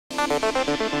You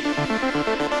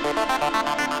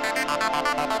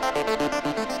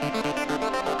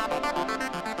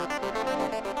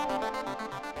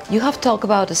have talked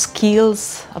about the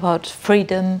skills, about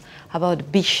freedom, about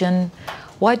vision.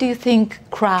 Why do you think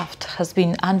craft has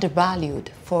been undervalued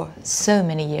for so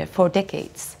many years, for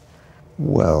decades?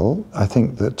 Well, I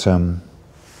think that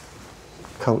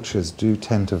cultures do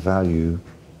tend to value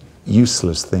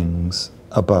useless things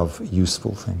above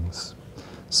useful things.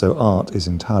 So art is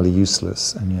entirely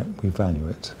useless, and yet we value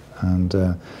it.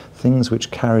 And things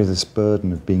which carry this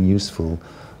burden of being useful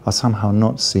are somehow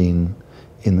not seen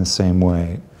in the same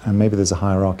way. And maybe there's a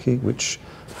hierarchy which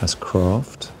has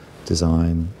craft,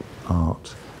 design,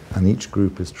 art, and each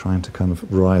group is trying to kind of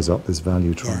rise up this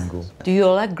value triangle. Do you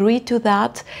all agree to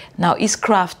that? Now, is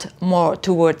craft more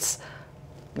towards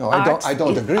No, art, I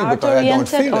don't agree, but I don't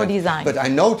feel it. But I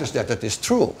notice that it is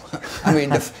true. I mean,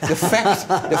 the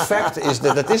fact is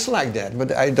that it is like that,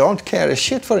 but I don't care a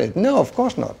shit for it. No, of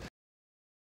course not.